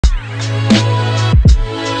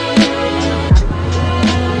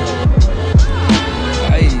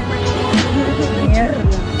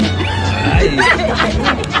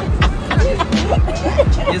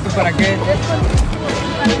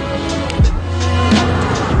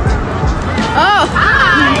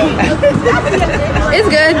It's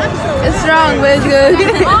good. It's strong, but it's good.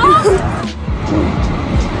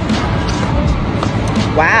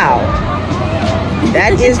 Wow.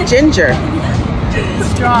 That is ginger.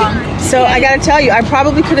 Strong. So I gotta tell you, I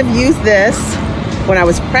probably could have used this when I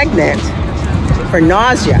was pregnant for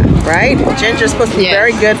nausea, right? Ginger is supposed to be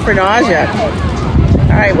very good for nausea.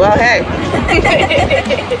 All right, well, hey.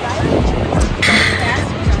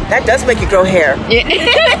 That does make you grow hair.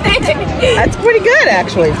 That's pretty good,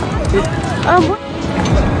 actually.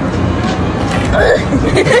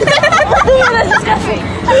 That's disgusting.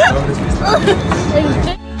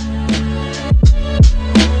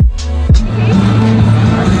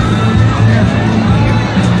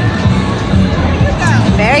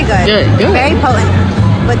 Very good. Good. Very potent,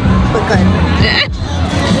 but good.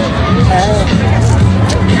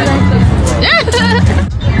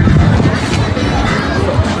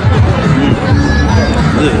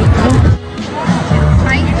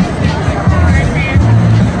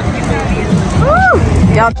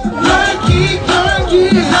 Y'all.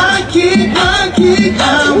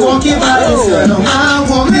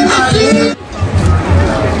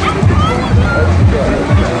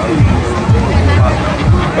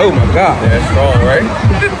 Oh my God. That's strong, right?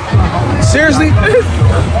 Seriously?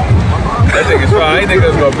 That nigga's strong. I didn't think it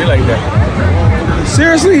was gonna be like that.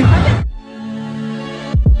 Seriously?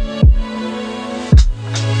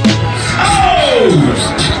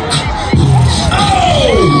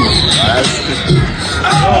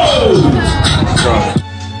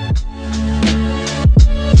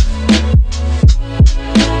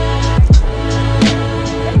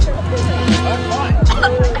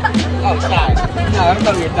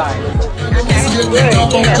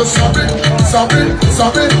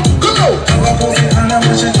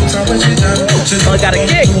 Oh, I got a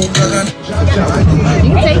kick. You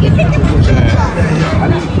can take it.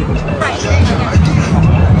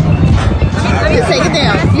 You take it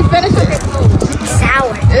down. You finish it.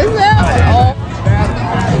 Sour. It's sour. Oh.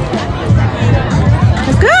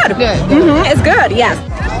 It's good. Good. It's good, yes.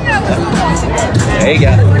 There you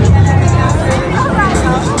go.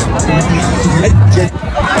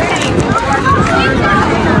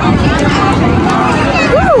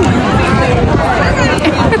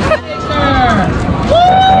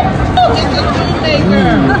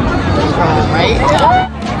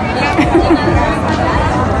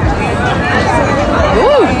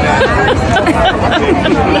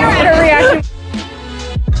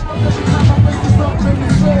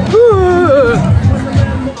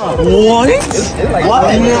 What? What?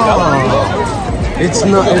 No. It's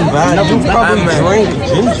nothing bad. You probably drink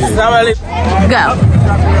ginger. Go.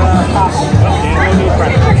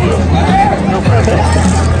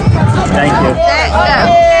 Thank you.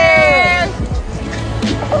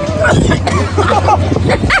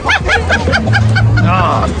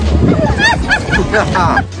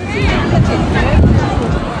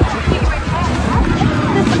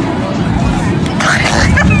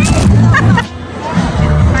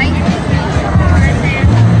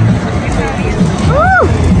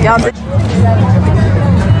 Y'all.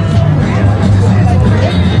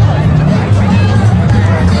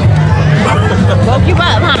 Woke you up,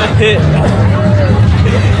 huh?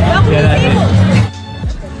 Yeah, that hit.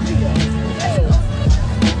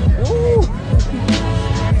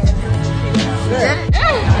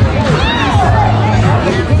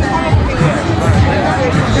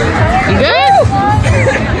 You good?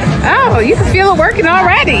 Oh, you can feel it working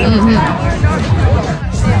already.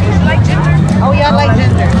 Oh, y'all like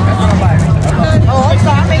ginger. Oh, I'm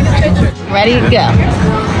sorry, I made the picture. Ready? Go.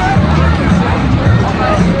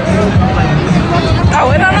 Oh,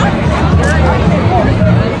 wait, no.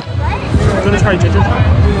 You want to try ginger? You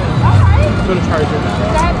want to try ginger?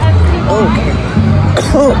 Okay.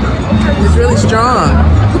 It's really strong.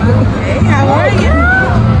 Hey, how are you?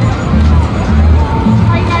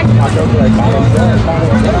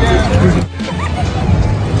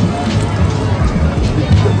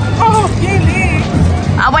 Oh, Gilly.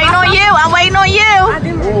 I'm waiting on you. I'm waiting on you.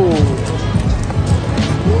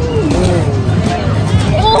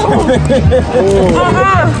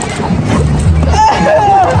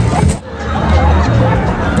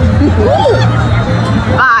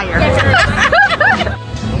 Fire.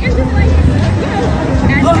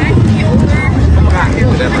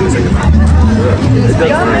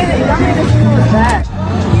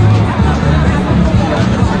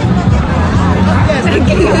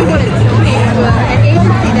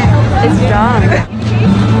 It's strong.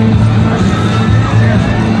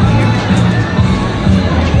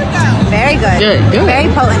 Very good. Good. Very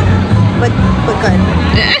potent, but good.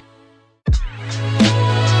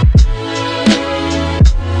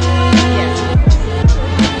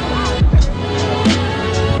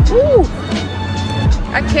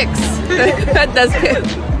 That's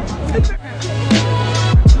good.